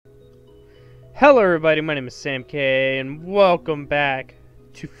Hello everybody, my name is Sam K, and welcome back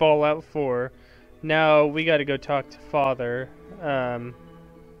to Fallout 4. Now, we gotta go talk to Father,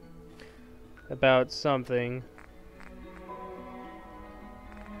 about something.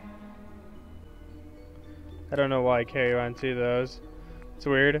 I don't know why I carry around two of those. It's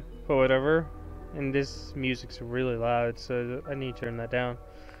weird, but whatever. And this music's really loud, so I need to turn that down.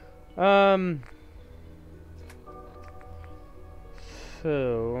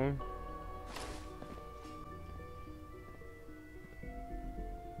 So...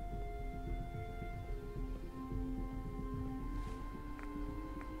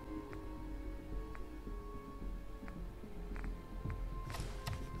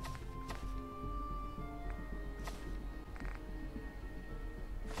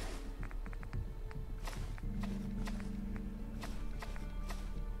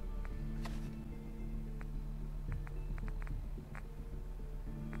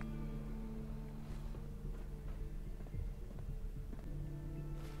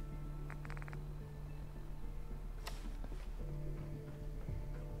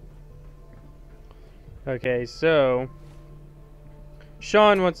 Okay, so...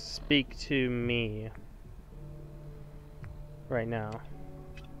 Shaun wants to speak to me. Right now.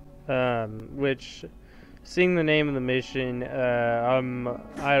 Which... Seeing the name of the mission, I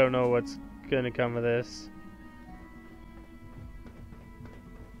don't know what's gonna come of this.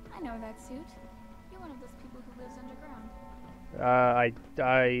 I know that suit. You're one of those people who lives underground.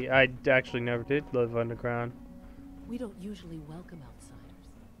 I actually never did live underground. We don't usually welcome outsiders.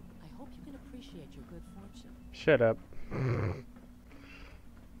 I hope you can appreciate your good fortune. Shut up.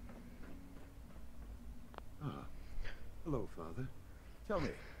 Hello, Father. Tell me,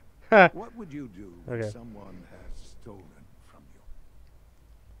 what would you do if someone has stolen from you?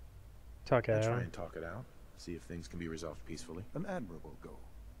 Talk it out. Try and talk it out. See if things can be resolved peacefully. An admirable goal.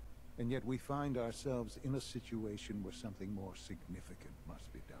 And yet we find ourselves in a situation where something more significant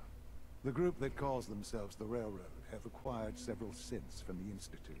must be done. The group that calls themselves the Railroad have acquired several synths from the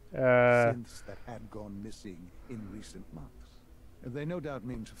Institute. Synths that had gone missing in recent months. And they no doubt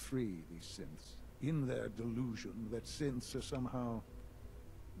mean to free these synths, in their delusion that synths are somehow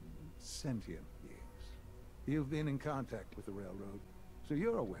sentient beings. You've been in contact with the Railroad, so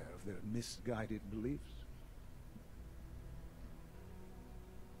you're aware of their misguided beliefs.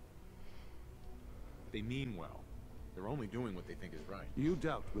 They mean well. They're only doing what they think is right. You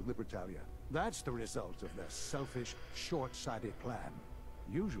dealt with Libertalia. That's the result of their selfish, short-sighted plan.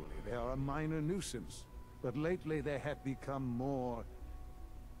 Usually they are a minor nuisance, but lately they have become more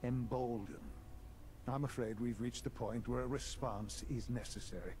emboldened. I'm afraid we've reached the point where a response is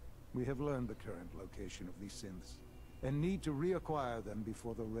necessary. We have learned the current location of these synths, and need to reacquire them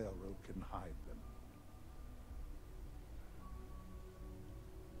before the Railroad can hide them.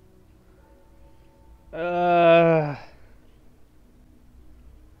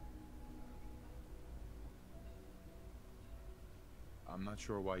 I'm not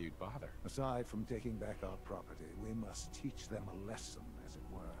sure why you'd bother. Aside from taking back our property, we must teach them a lesson, as it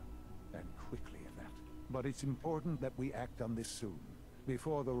were, and quickly at that. But it's important that we act on this soon,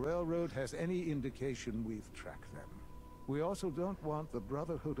 before the Railroad has any indication we've tracked them. We also don't want the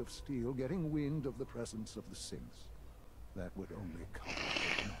Brotherhood of Steel getting wind of the presence of the synths. That would only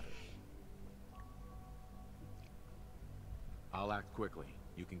complicate matters. I'll act quickly.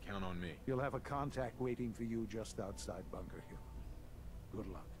 You can count on me. You'll have a contact waiting for you just outside Bunker Hill. Good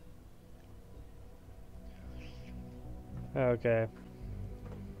luck. Okay.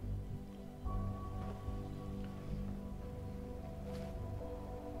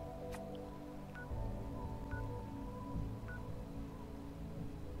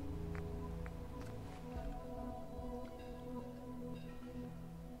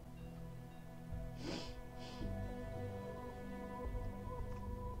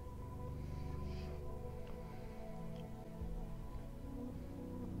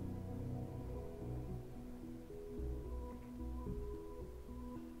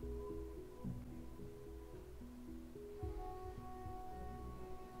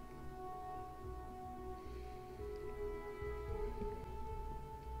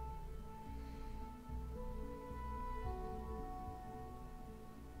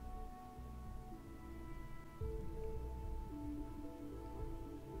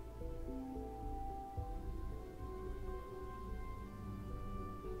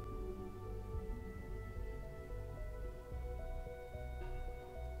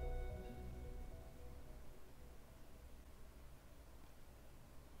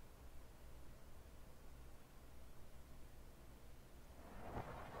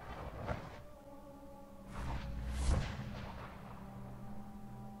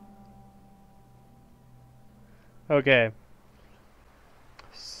 Okay.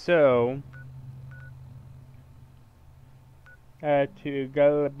 So, I had to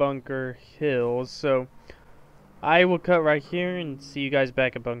go to Bunker Hill. So, I will cut right here and see you guys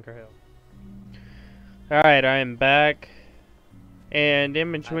back at Bunker Hill. Alright, I am back. And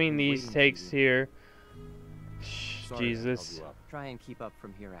in between these takes here, Jesus. Try and keep up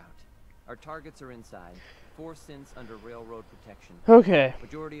from here out. Our targets are inside. 4 synths under railroad protection. Okay.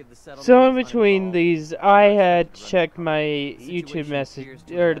 Majority of the settlement So in is between uninvolved. these, I had checked my YouTube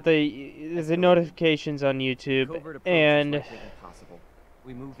message or the notifications on YouTube, Covert approach is and likely impossible.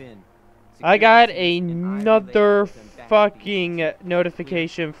 We move in. I Secure got the synths and I relay another out and back to the fucking east.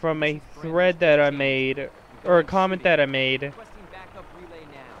 notification from a This is thread Brandon's that I change. made, We've or a got comment shooting. that I made, Requesting backup relay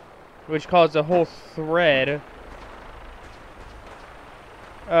now. which caused a whole thread.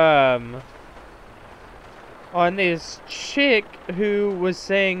 On this chick who was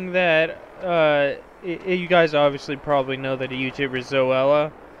saying that, you guys obviously probably know that a YouTuber Zoella,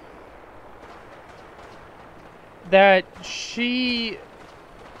 that she,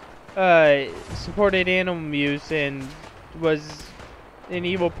 supported animal abuse and was an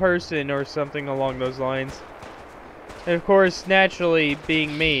evil person or something along those lines. And of course, naturally,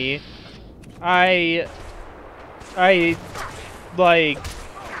 being me, I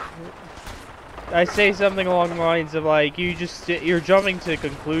say something along the lines of like, you're jumping to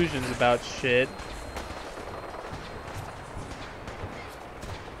conclusions about shit.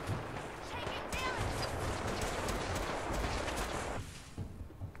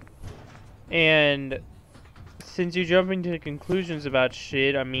 And since you're jumping to conclusions about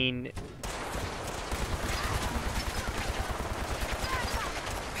shit, I mean,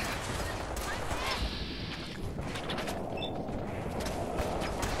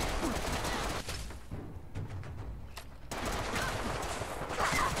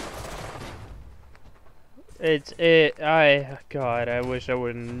 God, I wish I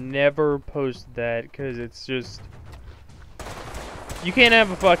would never post that, because it's just, you can't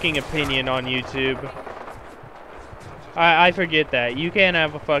have a fucking opinion on YouTube. I forget that. You can't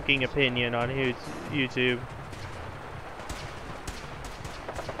have a fucking opinion on YouTube.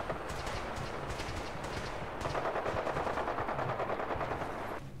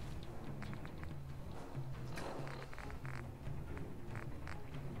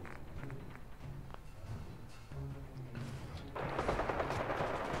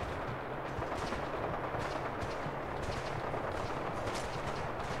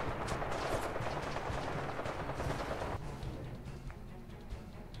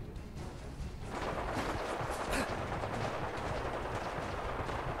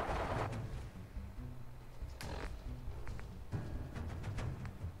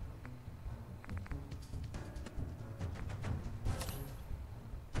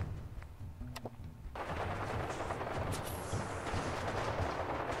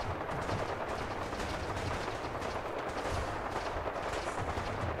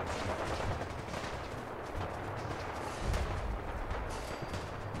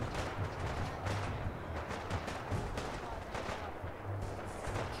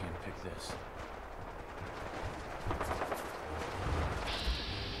 Can't pick this.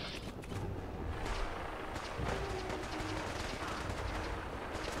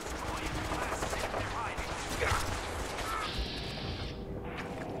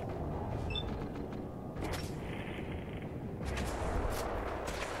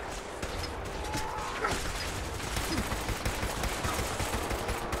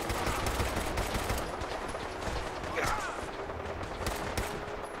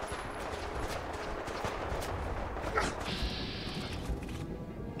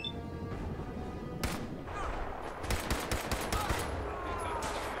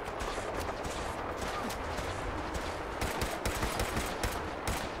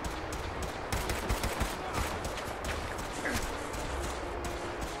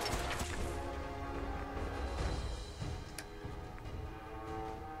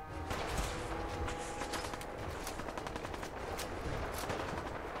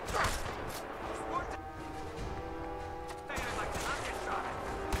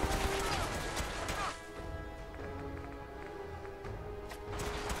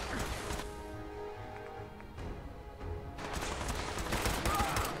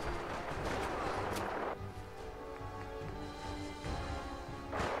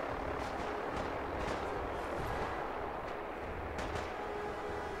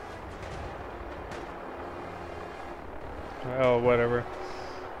 Oh, whatever.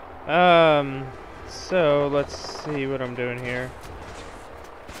 So let's see what I'm doing here.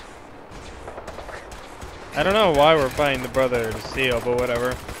 I don't know why we're fighting the brother of the seal, but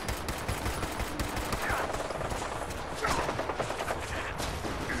whatever.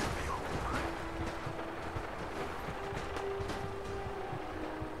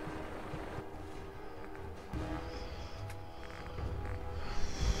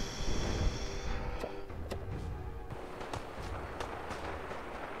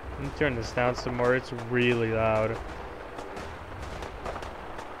 Let me turn this down some more. It's really loud.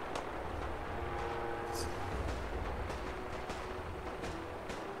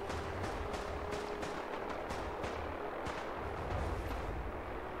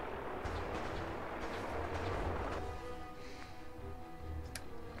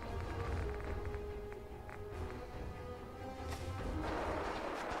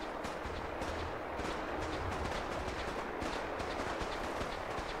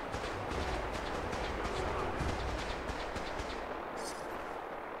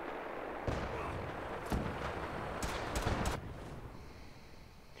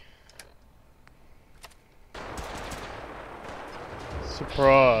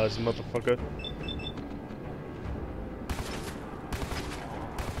 Surprise, motherfucker.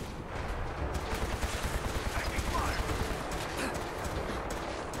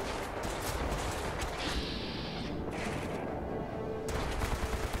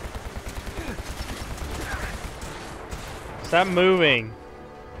 Stop moving.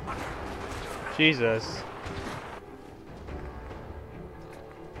 Jesus.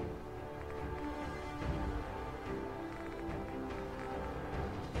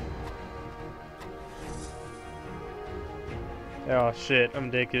 Oh shit, I'm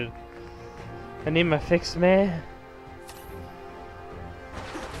addicted. I need my fix, man.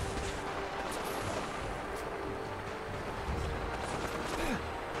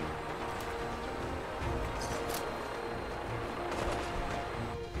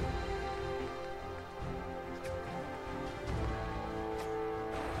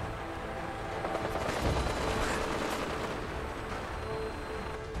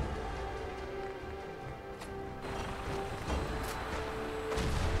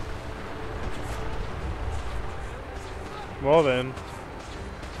 Well then.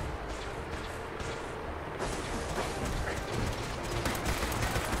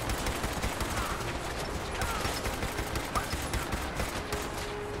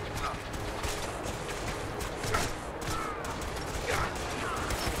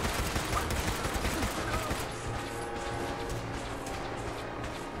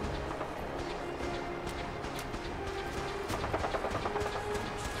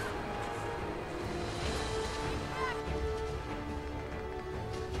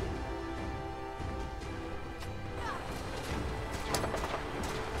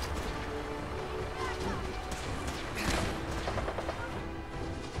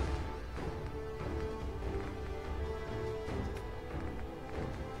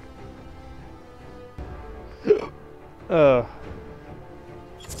 Ugh.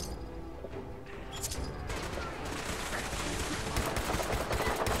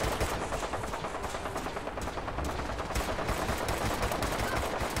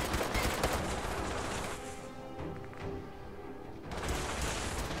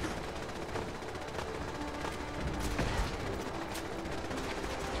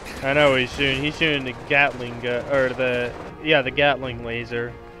 I know he's shooting. He's shooting the Gatling gun, or the Gatling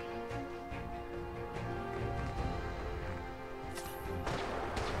laser.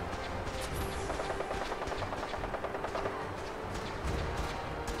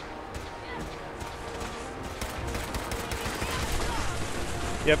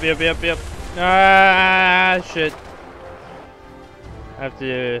 Yep. Ah, shit. I have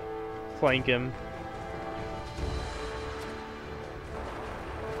to flank him.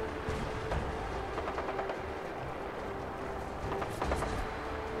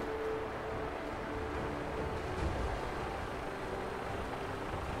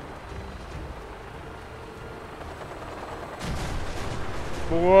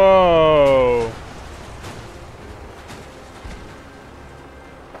 Whoa.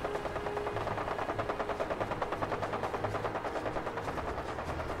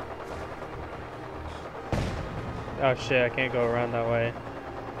 Oh shit, I can't go around that way.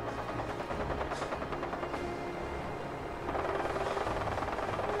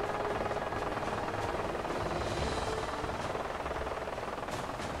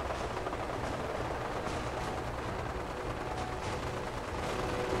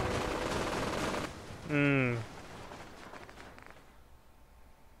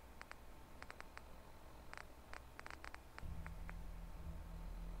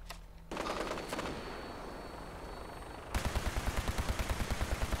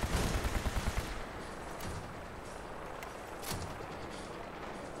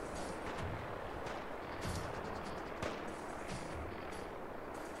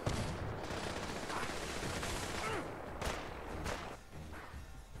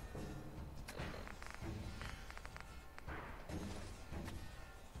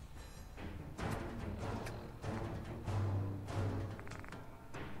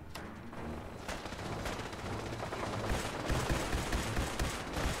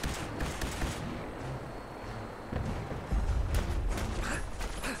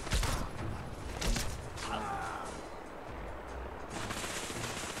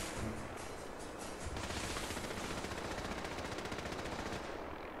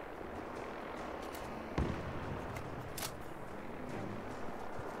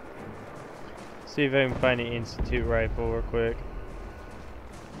 See if I can find an Institute rifle real quick.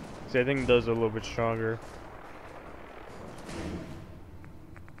 See, I think those are a little bit stronger.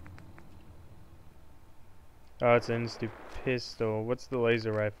 Oh, it's an Institute pistol. What's the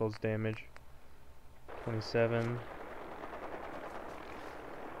laser rifle's damage? 27.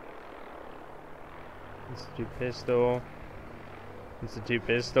 Institute pistol. Institute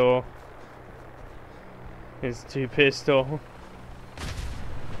pistol. Institute pistol.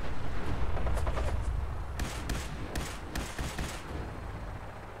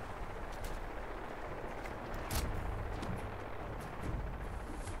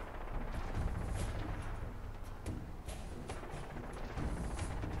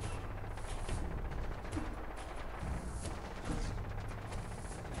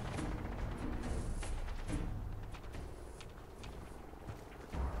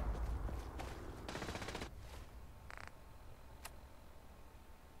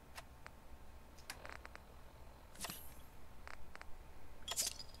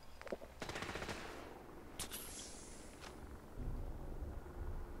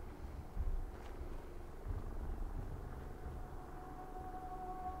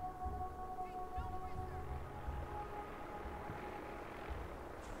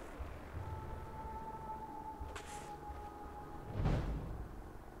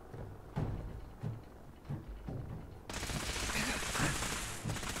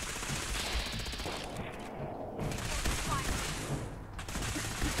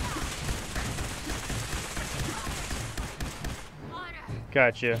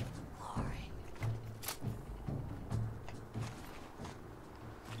 Gotcha.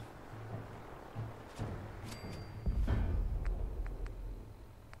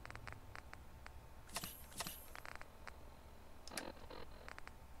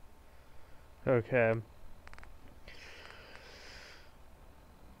 Okay.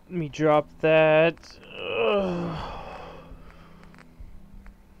 Let me drop that. Ugh.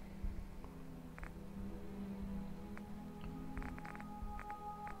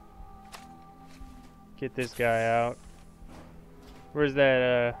 Get this guy out. Where's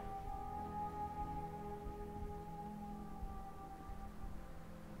that,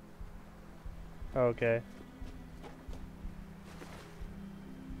 okay.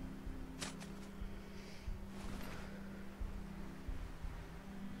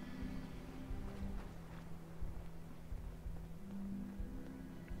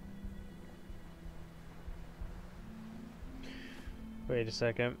 Wait a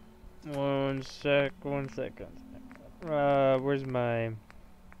second. One second. Where's my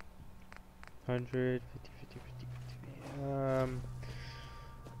 100, 50, 50, 50, 50.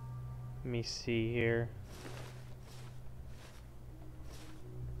 Let me see here.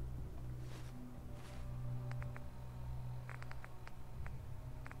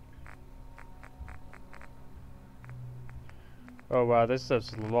 Oh wow, this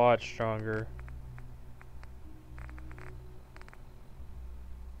stuff's a lot stronger.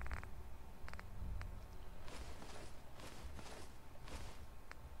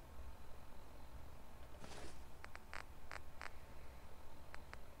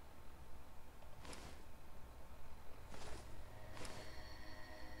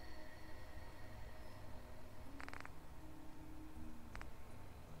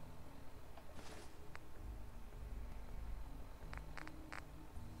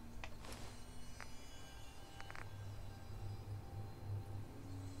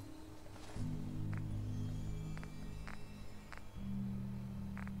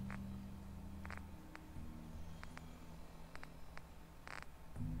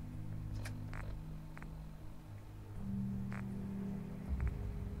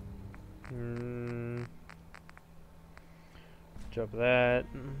 Drop that.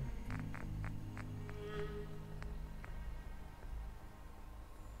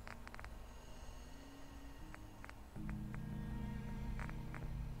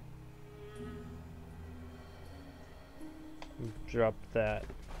 Drop that.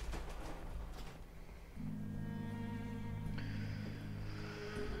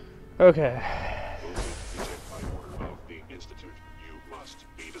 Okay. By order of the Institute, you must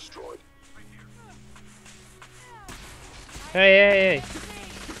be destroyed. Hey.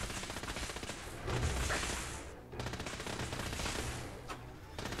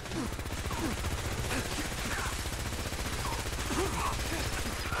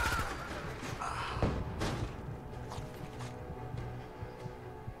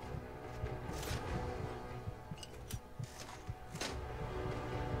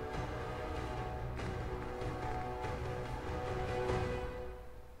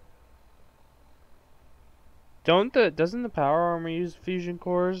 Doesn't the power armor use fusion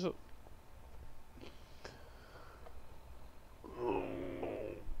cores?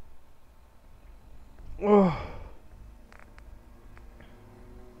 So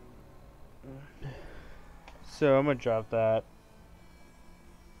I'm gonna drop that.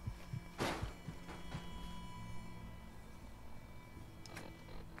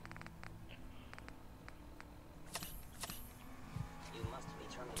 You must be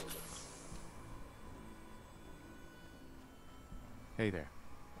terminated. Hey there.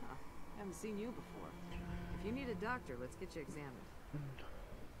 Huh. Haven't seen you before. If you need a doctor, let's get you examined.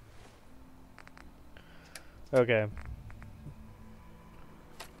 Okay.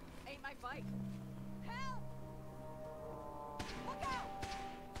 Ain't my bike. Help! Look out!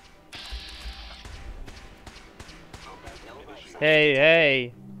 Hey,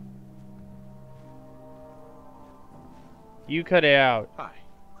 hey. You cut it out. Hi.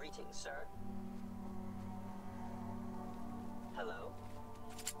 Greetings, sir. Hello?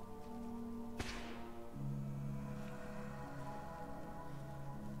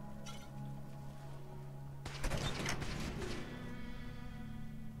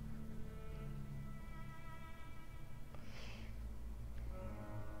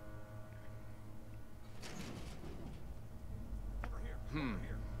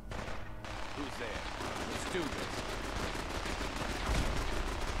 Who's there? Let's do this.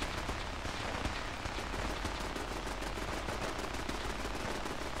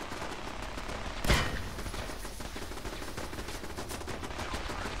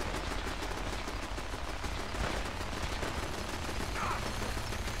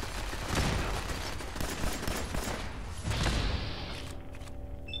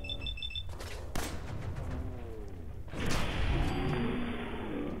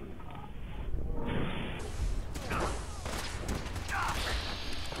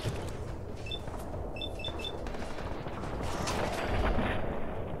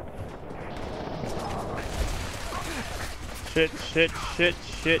 Shit, shit, shit,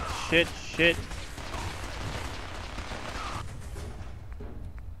 shit, shit, shit.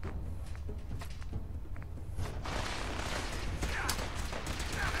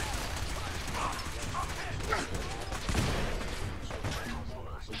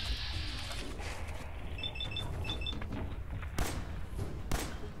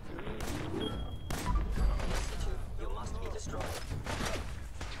 You must be destroyed.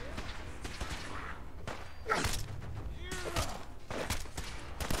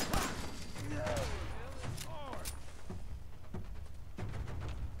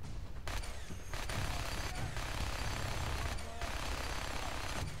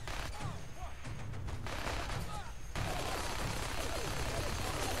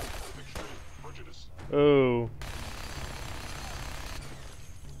 Prejudice. Oh.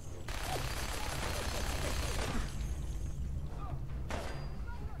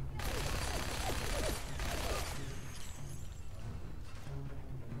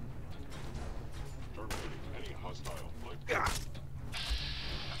 Terminating any hostile flight.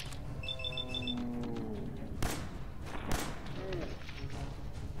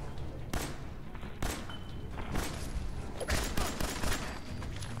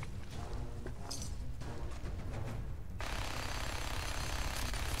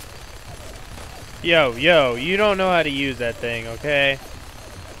 Yo, yo, you don't know how to use that thing, okay?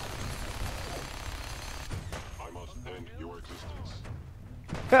 I must end your existence.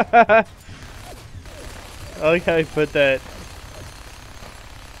 I like how you put that.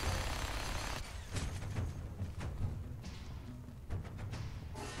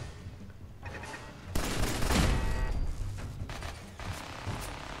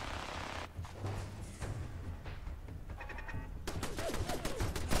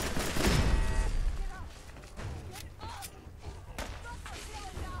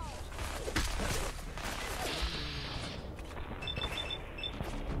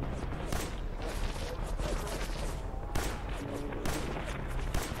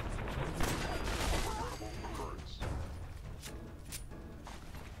 Occurrence.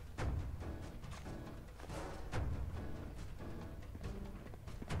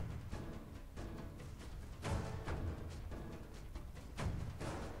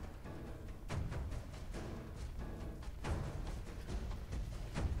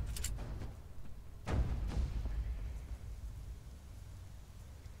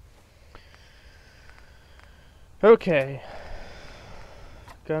 Okay.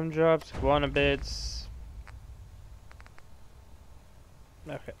 Gumdrops, guana bits.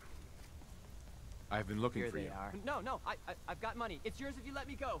 Okay. I've been looking Here for they you. are. No, I've got money. It's yours if you let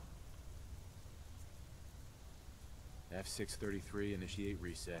me go. F633, initiate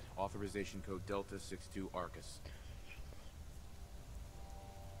reset. Authorization code Delta 62 Arcus.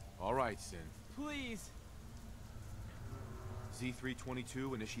 All right, Sin. Please.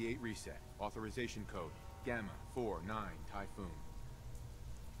 Z322, initiate reset. Authorization code, Gamma 49 Typhoon.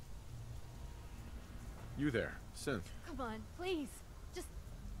 You there, Synth. Come on, please.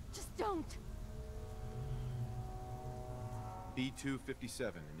 Just don't.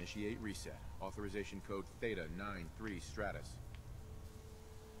 B257, initiate reset. Authorization code Theta 93 Stratus.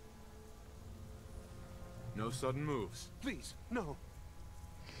 No sudden moves. Please, no.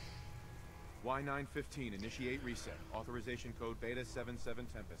 Y915, initiate reset. Authorization code Beta 77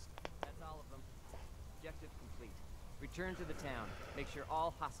 Tempest. That's all of them. Objective complete. Return to the town. Make sure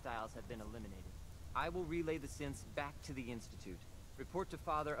all hostiles have been eliminated. I will relay the synths back to the Institute. Report to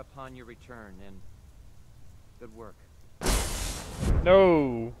Father upon your return, and good work.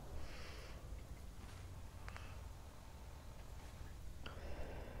 No.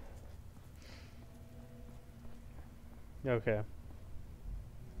 Okay.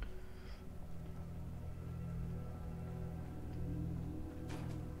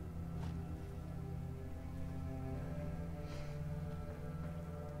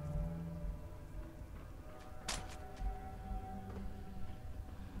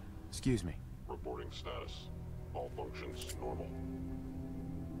 Excuse me. Reporting status. All functions normal.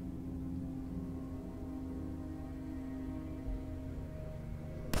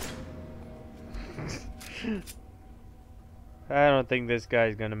 I don't think this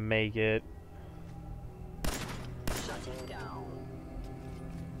guy's gonna make it. Shutting down.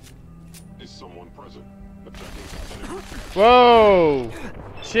 Is someone present? Objective. Whoa!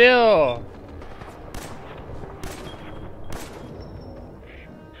 Chill!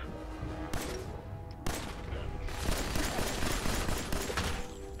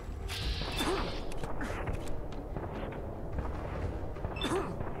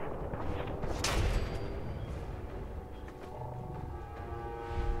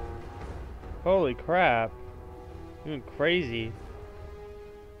 Holy crap. Doing crazy.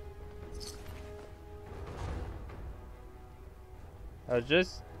 I was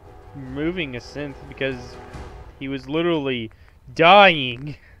just moving a synth because he was literally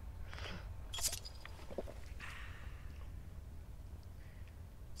dying.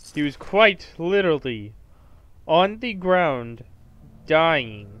 He was quite literally on the ground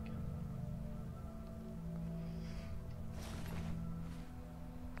dying.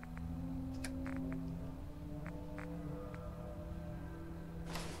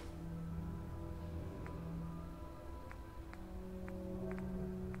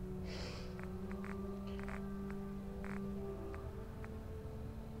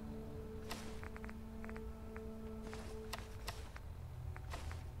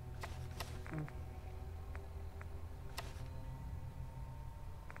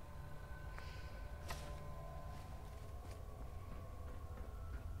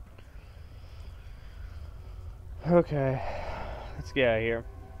 Okay, let's get out of here.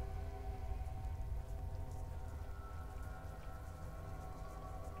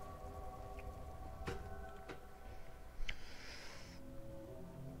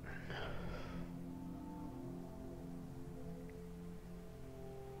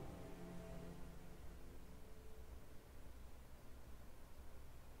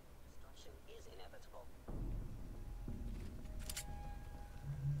 Destruction is inevitable.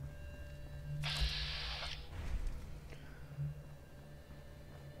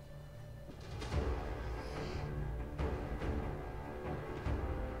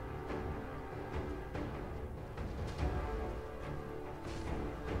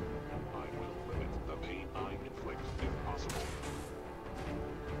 I will limit the pain I inflict if possible.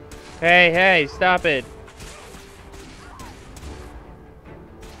 Hey, hey, stop it.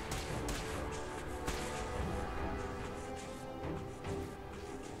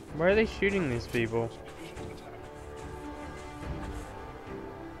 Why are they shooting these people?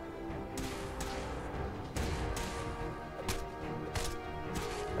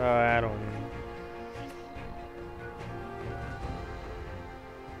 Oh, I don't know.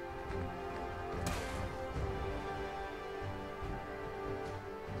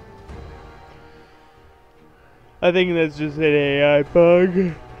 I think that's just an AI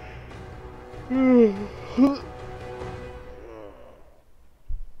bug.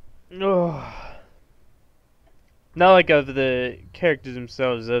 Not like of the characters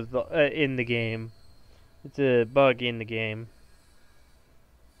themselves of the, in the game. It's a bug in the game.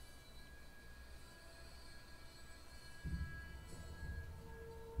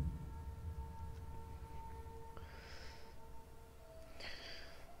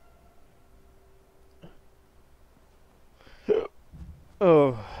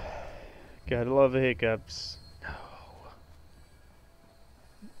 Oh, gotta love the hiccups. No.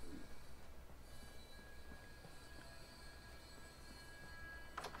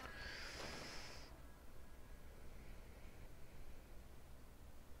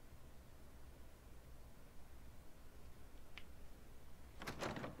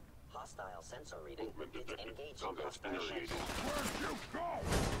 sensor reading. Movement It's detected. engaging Combat hostile initiated. ships. Where'd you go?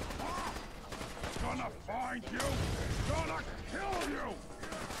 Ah! Gonna find you! Gonna kill you!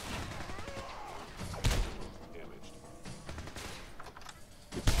 Damaged.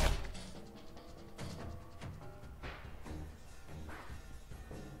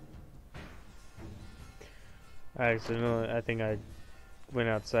 I think I went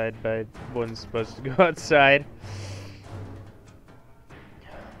outside, but I wasn't supposed to go outside.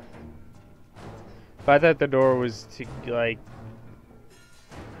 I thought the door was to, like,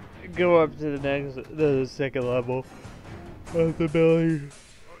 go up to the second level of the building.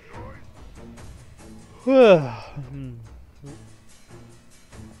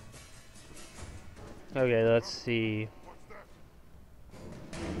 Okay, let's see.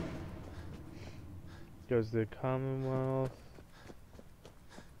 Goes to the Commonwealth.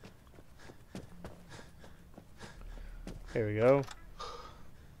 There we go.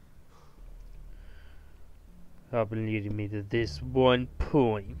 Up and leading me to this one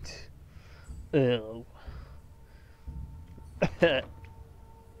point. Oh. I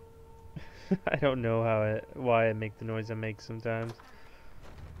don't know why I make the noise I make sometimes.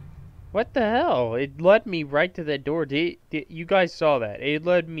 What the hell? It led me right to that door. You guys saw that. It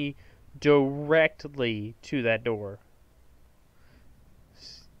led me directly to that door.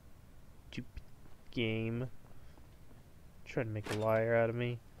 Stupid game. Trying to make a liar out of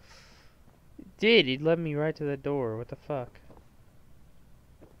me. It did. It led me right to that door. What the fuck?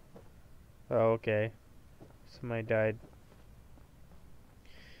 Oh, okay. Somebody died.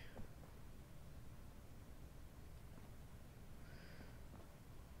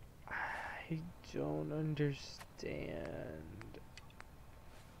 I don't understand.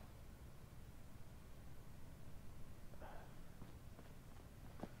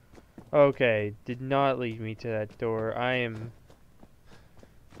 Okay, did not lead me to that door. I am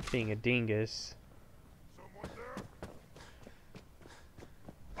being a dingus. Someone there?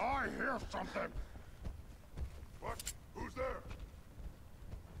 I hear something! What? Who's there?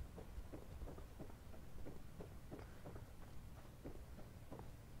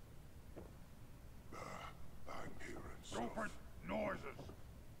 I'm hearing stupid noises.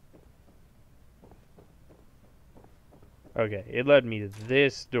 Okay, it led me to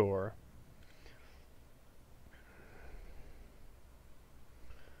this door.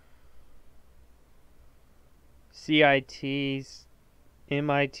 CIT's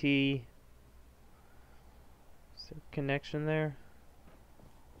MIT. Is there a connection there?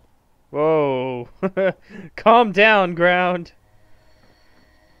 Whoa. Calm down, ground.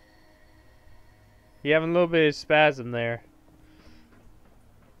 You having a little bit of spasm there.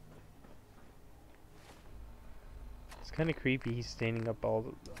 It's kind of creepy. He's standing up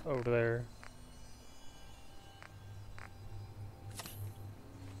all over there.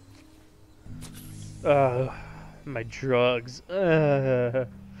 My drugs. You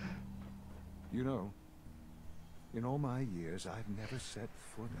know, in all my years, I've never set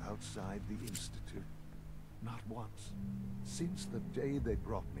foot outside the Institute. Not once. Since the day they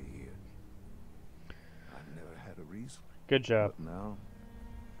brought me here. I've never had a reason. Good job. But now,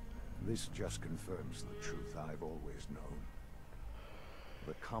 this just confirms the truth I've always known.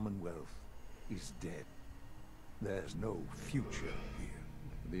 The Commonwealth is dead. There's no future here.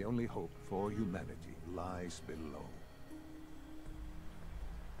 The only hope for humanity lies below.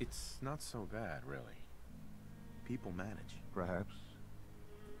 It's not so bad, really. People manage. Perhaps.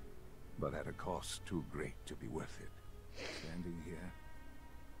 But at a cost too great to be worth it. Standing here,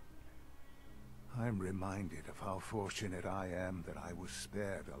 I'm reminded of how fortunate I am that I was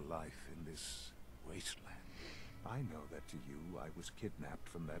spared a life in this wasteland. I know that to you, I was kidnapped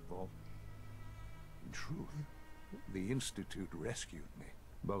from that vault. In truth, the Institute rescued me.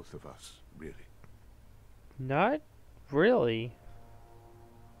 Both of us, really. Not really.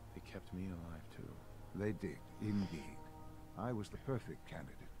 They kept me alive, too. They did, indeed. I was the perfect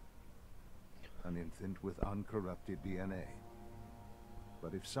candidate. An infant with uncorrupted DNA.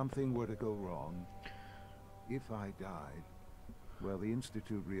 But if something were to go wrong, if I died, well, the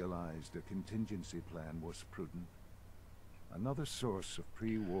Institute realized a contingency plan was prudent. Another source of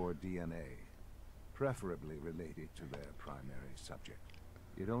pre-war DNA, preferably related to their primary subject.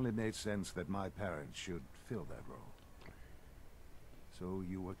 It only made sense that my parents should fill that role. So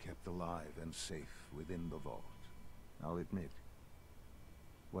you were kept alive and safe within the vault. I'll admit,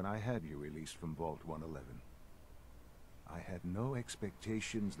 when I had you released from Vault 111, I had no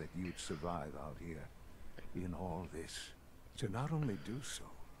expectations that you'd survive out here in all this. To not only do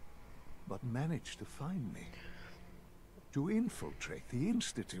so, but manage to find me. To infiltrate the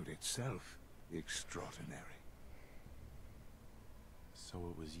Institute itself. Extraordinary. So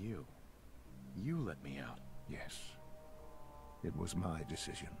it was you. You let me out. Yes. It was my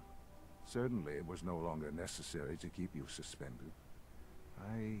decision. Certainly it was no longer necessary to keep you suspended.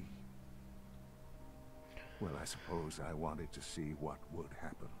 Well, I suppose I wanted to see what would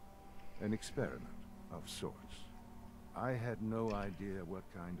happen. An experiment of sorts. I had no idea what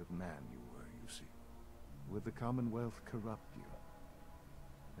kind of man you were, you see. Would the Commonwealth corrupt you?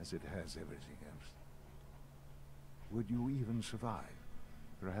 As it has everything else? Would you even survive?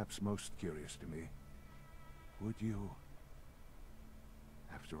 Perhaps most curious to me, would you,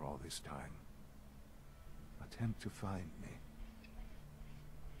 after all this time, attempt to find me?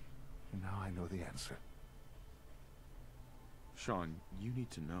 And now I know the answer. Shaun, you need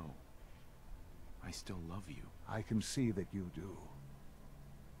to know. I still love you. I can see that you do.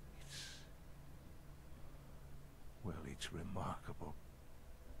 It's remarkable.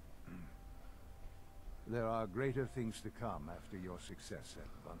 There are greater things to come after your success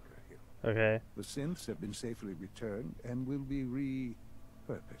at Bunker Hill. Okay. The synths have been safely returned and will be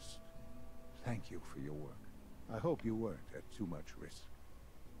repurposed. Thank you for your work. I hope you weren't at too much risk.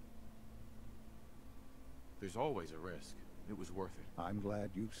 There's always a risk. It was worth it. I'm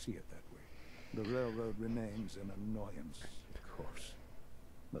glad you see it that way. The railroad remains an annoyance, of course.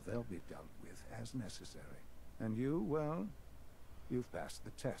 But they'll be dealt with as necessary. And you, well, you've passed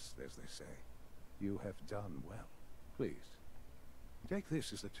the test, as they say. You have done well. Please, take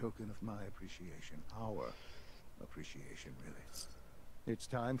this as a token of my appreciation. Our appreciation, really. It's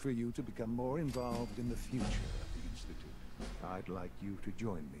time for you to become more involved in the future of the Institute. I'd like you to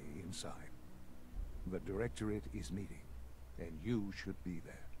join me inside. The Directorate is meeting, and you should be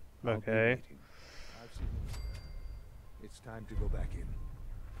there. I'll be Okay. waiting. I've seen it. It's time to go back in.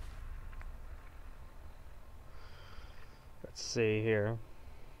 Let's see here.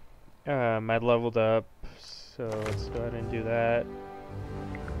 I leveled up, so let's go ahead and do that.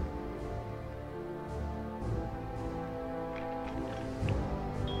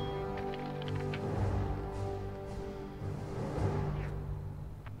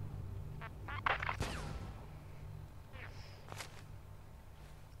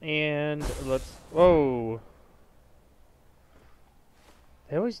 And let's, whoa.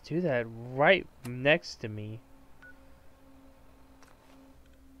 They always do that right next to me.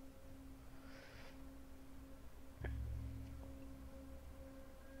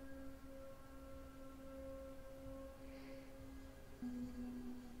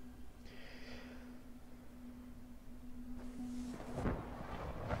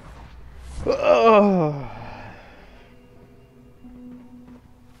 Oh.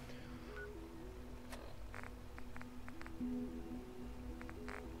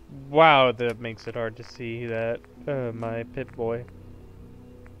 Wow, that makes it hard to see that, my Pip-Boy.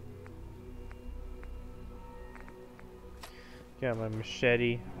 Got my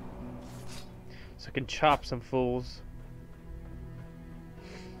machete, so I can chop some fools.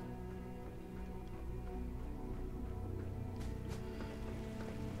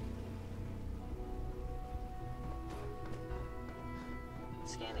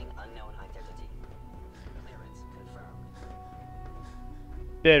 Scanning unknown identity. Clearance confirmed.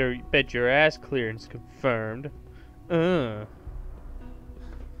 Better bet your ass clearance confirmed.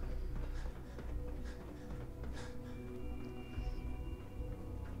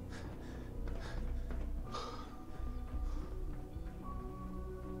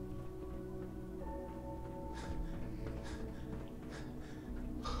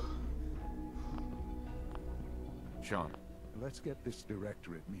 Shaun, Let's get this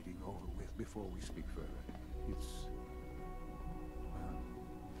Directorate meeting over with before we speak further. It's...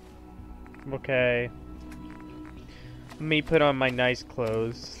 Okay. Let me put on my nice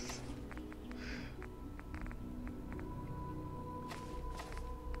clothes.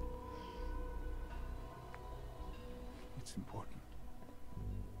 it's important.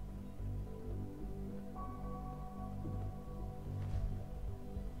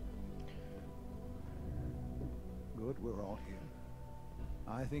 Good, we're all here.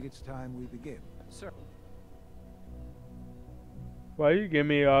 I think it's time we begin. Sir, Why do you give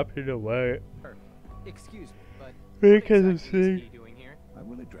me the option to wait? excuse me, but Because what I'm exactly is sick. he doing here? I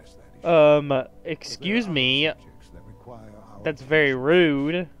will address that issue. Excuse But there are me. subjects that require our That's very attention.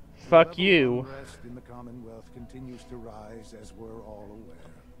 rude. The Fuck level you. of unrest in the Commonwealth continues to rise, as we're all aware.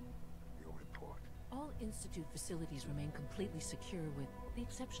 Your report. All Institute facilities remain completely secure with the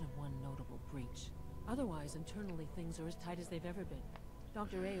exception of one notable breach. Otherwise, internally, things are as tight as they've ever been.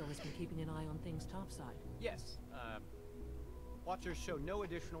 Dr. Ayo has been keeping an eye on things topside. Yes, Watchers show no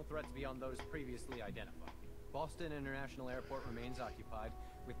additional threats beyond those previously identified. Boston International Airport remains occupied,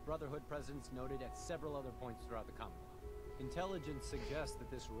 with Brotherhood presence noted at several other points throughout the Commonwealth. Intelligence suggests that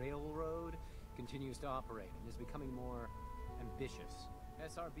this railroad continues to operate and is becoming more ambitious.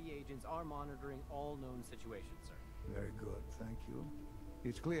 SRB agents are monitoring all known situations, sir. Very good, thank you.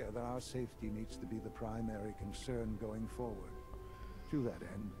 It's clear that our safety needs to be the primary concern going forward. To that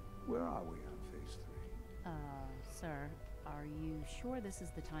end, where are we on Phase 3? Sir, are you sure this is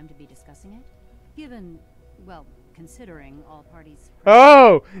the time to be discussing it? Given, well, considering all parties...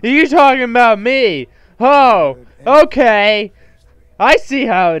 Oh, you talking about me? Oh, okay. I see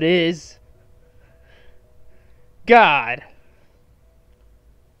how it is. God.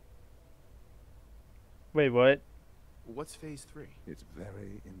 Wait, what? What's Phase 3? It's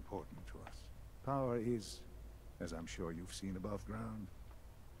very important to us. Power is, as I'm sure you've seen above ground,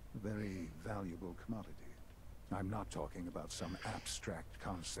 a very valuable commodity. I'm not talking about some abstract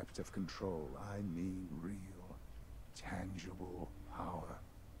concept of control. I mean real, tangible power.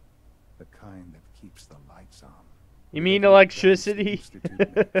 The kind that keeps the lights on. You mean electricity?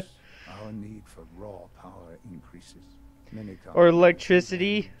 Our need for raw power increases. Many Or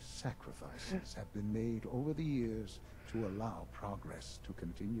electricity? Sacrifices have been made over the years to allow progress to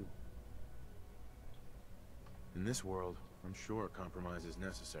continue. In this world, I'm sure compromise is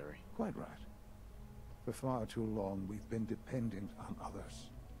necessary. Quite right. For far too long, we've been dependent on others.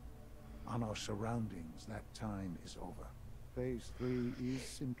 On our surroundings. That time is over. Phase 3 is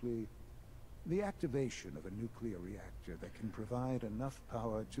simply the activation of a nuclear reactor that can provide enough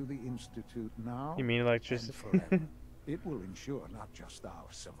power to the Institute now. You mean electricity? And forever. It will ensure not just our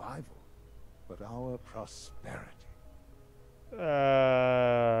survival, but our prosperity.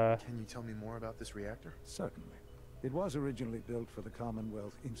 Can you tell me more about this reactor? Certainly. It was originally built for the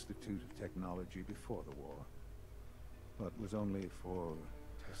Commonwealth Institute of Technology before the war, but was only for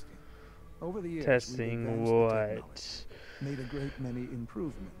testing. Over the years, testing we've advanced the technology, what? made a great many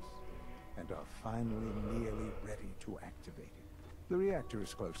improvements, and are finally nearly ready to activate it. The reactor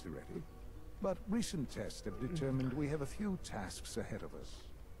is close to ready, but recent tests have determined we have a few tasks ahead of us.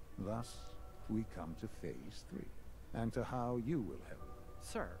 Thus, we come to Phase 3, and to how you will help.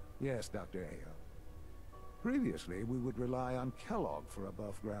 Sir. Yes, Dr. Ayo. Previously, we would rely on Kellogg for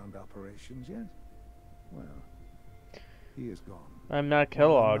above-ground operations, yes? Well, he is gone. I'm not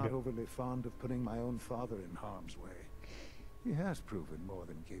Kellogg. I'm not overly fond of putting my own father in harm's way. He has proven more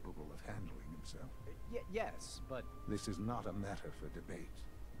than capable of handling himself. Yes, but... This is not a matter for debate.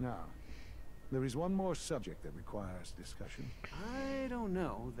 Now, there is one more subject that requires discussion. I don't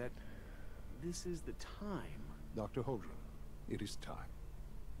know that this is the time. Dr. Holdren, it is time.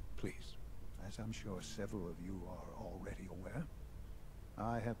 Please. As I'm sure several of you are already aware,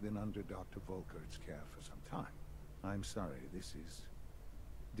 I have been under Dr. Volkert's care for some time. I'm sorry, this is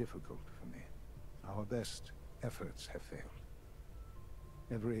difficult for me. Our best efforts have failed.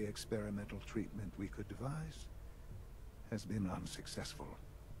 Every experimental treatment we could devise has been unsuccessful.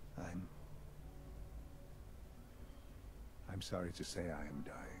 I'm sorry to say I am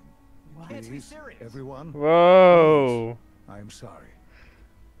dying. You can't be serious. Everyone. Whoa. Please, I'm sorry.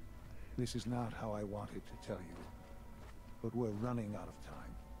 This is not how I wanted to tell you, but we're running out of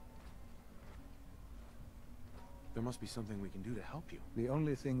time. There must be something we can do to help you. The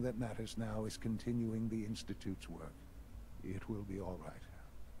only thing that matters now is continuing the Institute's work. It will be all right.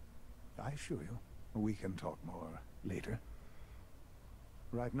 I assure you, we can talk more later.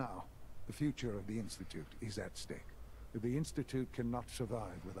 Right now, the future of the Institute is at stake. The Institute cannot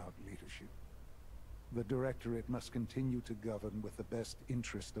survive without leadership. The Directorate must continue to govern with the best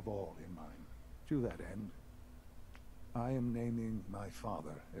interest of all in mind. To that end, I am naming my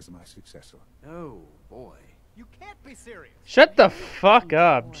father as my successor. Oh, boy. You can't be serious. Shut the fuck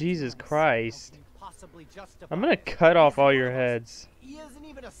up, Jesus Christ. I'm gonna cut off all your heads. He isn't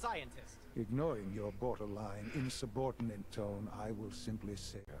even a scientist. Ignoring your borderline, insubordinate tone, I will simply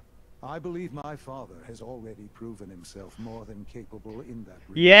say, I believe my father has already proven himself more than capable in that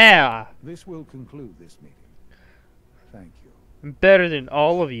regard. Yeah! This will conclude this meeting. Thank you. I'm better than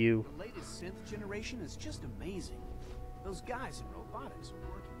all of you. The latest synth generation is just amazing. Those guys in robotics are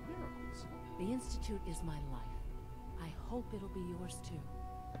working miracles. The Institute is my life. I hope it'll be yours too.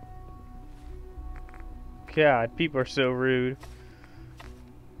 God, people are so rude.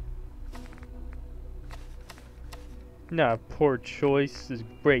 Not a poor choice, this is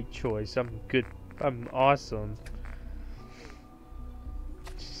a great choice. I'm good. I'm awesome.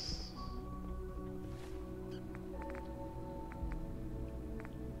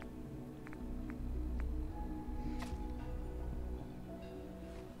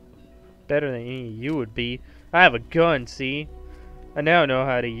 Better than any of you would be. I have a gun, see? I now know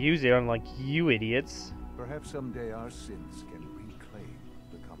how to use it, unlike you idiots. Perhaps someday our sins can reclaim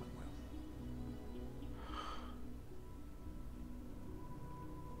the Commonwealth.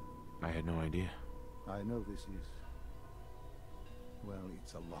 I had no idea. I know this is... well,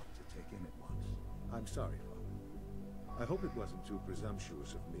 it's a lot to take in at once. I'm sorry, Father. I hope it wasn't too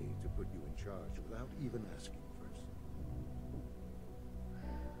presumptuous of me to put you in charge without even asking first.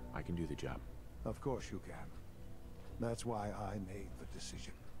 I can do the job. Of course you can. That's why I made the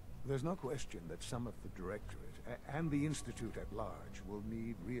decision. There's no question that some of the Directorate and the Institute at large will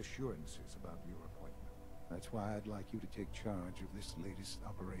need reassurances about your appointment. That's why I'd like you to take charge of this latest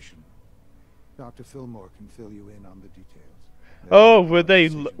operation. Dr. Fillmore can fill you in on the details. Oh,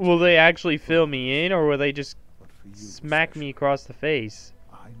 will they actually fill me in, or will they just smack me across the face?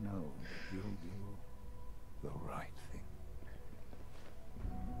 I know that you'll do the right thing.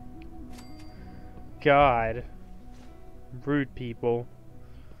 God. Rude people.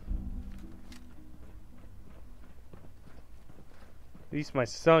 At least my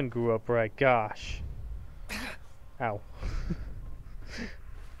son grew up right, gosh. Ow.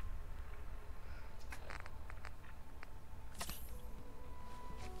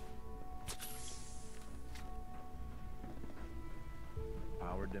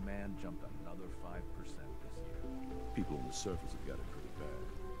 Power demand jumped another 5% this year. People on the surface have got it pretty bad.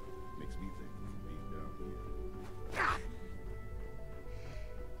 Makes me think from being down here.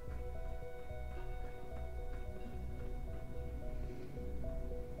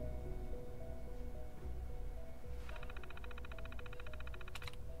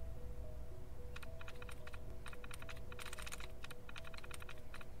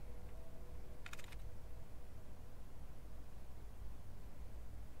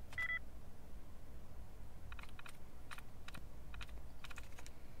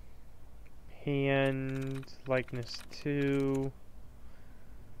 Hand likeness 2.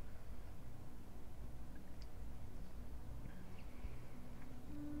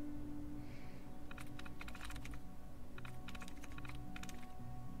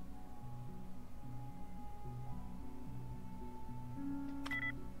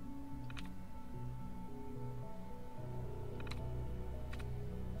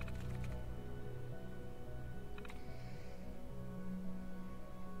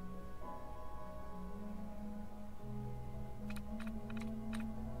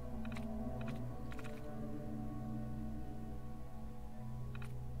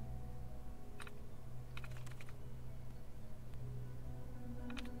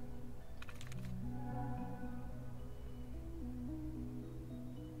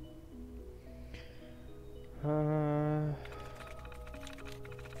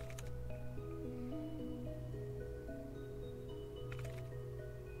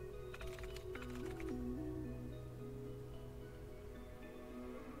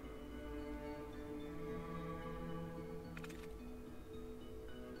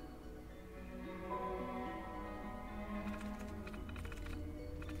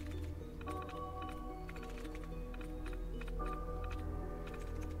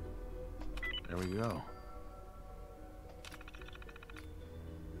 There we go.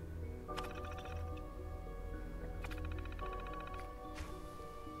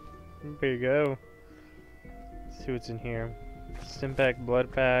 There you go. Let's see what's in here. Stim pack,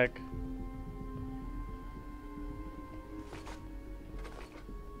 blood pack.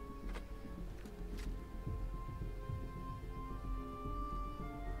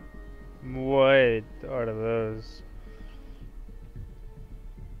 What are those?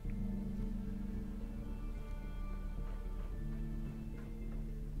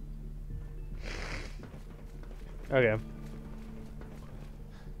 Okay.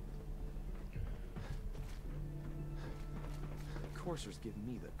 Coursers give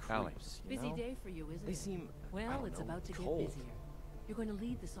me the Allie. creeps, Busy day for you, isn't They it? seem, I Well, don't it's know, about to cold. get busier. You're going to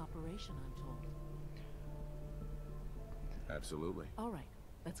lead this operation, I'm told. Absolutely. All right,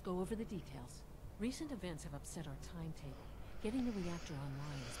 let's go over the details. Recent events have upset our timetable. Getting the reactor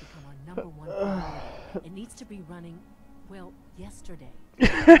online has become our #1 priority. It needs to be running, well, yesterday.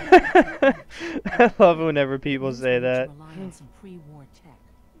 I love whenever people say that. Rely on some pre-war tech.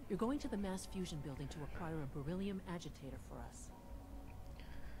 You're going to the mass fusion building to acquire a beryllium agitator for us.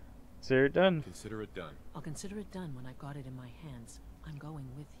 Consider it done. Consider it done. I'll consider it done when I've got it in my hands. I'm going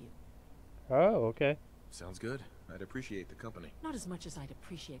with you. Oh, okay. Sounds good. I'd appreciate the company. Not as much as I'd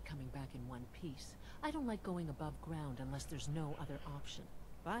appreciate coming back in one piece. I don't like going above ground unless there's no other option.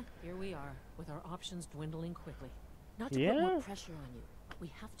 But here we are, with our options dwindling quickly. Not to put more pressure on you, but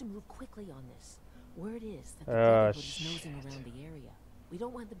we have to move quickly on this. Word is that the Brotherhood is nosing around the area. We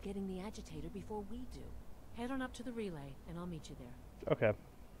don't want them getting the agitator before we do. Head on up to the relay, and I'll meet you there. Okay.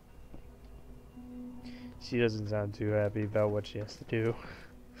 She doesn't sound too happy about what she has to do.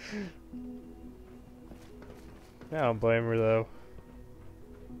 I don't blame her though.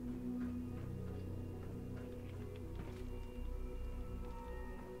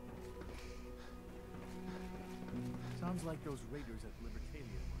 Seems like those raiders at Libertalia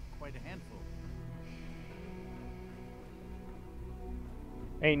were quite a handful.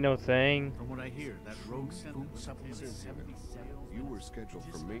 Ain't no thing. From what I hear, that rogue sent them with something like 77. You were scheduled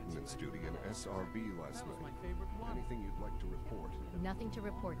for maintenance duty in SRB last night. Anything you'd like to report? Nothing to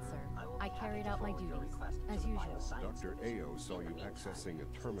report, sir. I carried out my duties, as usual. Dr. Ao saw you accessing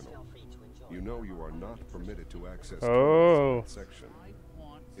a terminal. You know you are not permitted to access Oh. terminals in that section.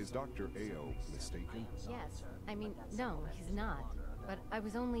 Is Dr. Ao mistaken? Yes. I mean, no, he's not. But I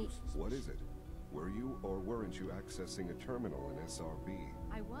was only... What is it? Were you or weren't you accessing a terminal in SRB?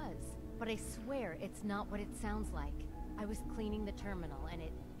 I was. But I swear it's not what it sounds like. I was cleaning the terminal and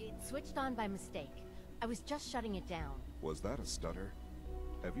it switched on by mistake. I was just shutting it down. Was that a stutter?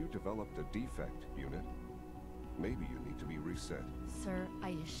 Have you developed a defect, Unit? Maybe you need to be reset. Sir,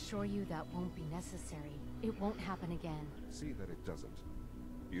 I assure you that won't be necessary. It won't happen again. See that it doesn't.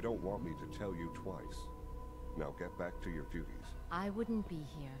 You don't want me to tell you twice. Now get back to your duties. I wouldn't be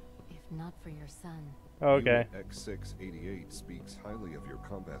here if not for your son. Okay. Unit X688 speaks highly of your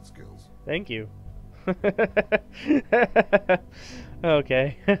combat skills. Thank you.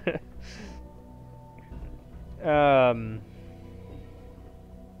 Okay.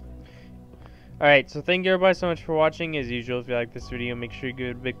 Alright, so thank you everybody so much for watching. As usual, if you like this video, make sure you give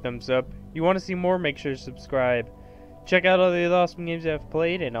it a big thumbs up. If you want to see more, make sure to subscribe. Check out all the other awesome games I've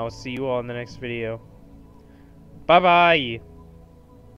played, and I'll see you all in the next video. Bye-bye!